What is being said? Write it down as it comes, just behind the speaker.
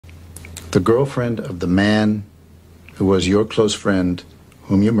The girlfriend of the man who was your close friend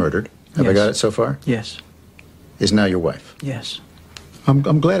whom you murdered, have I got it so far? Yes. Is now your wife? Yes.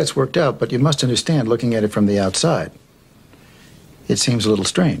 I'm glad it's worked out, but you must understand, looking at it from the outside, it seems a little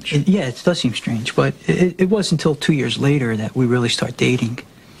strange. Yeah, it does seem strange, but it wasn't until 2 years later that we really start dating.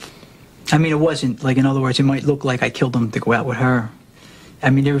 I mean, it wasn't, like, in other words, it might look like I killed him to go out with her. I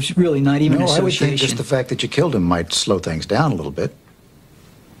mean, there was really not even an association. No, I would think just the fact that you killed him might slow things down a little bit.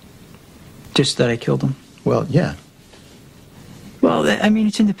 Just that I killed him? Well, yeah. Well, I mean,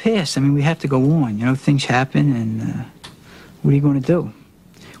 it's in the past. I mean, we have to go on. You know, things happen, and what are you going to do?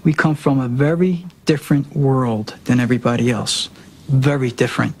 We come from a very different world than everybody else. Very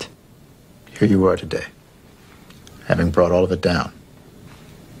different. Here you are today, having brought all of it down.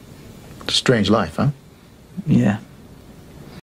 It's a strange life, huh? Yeah.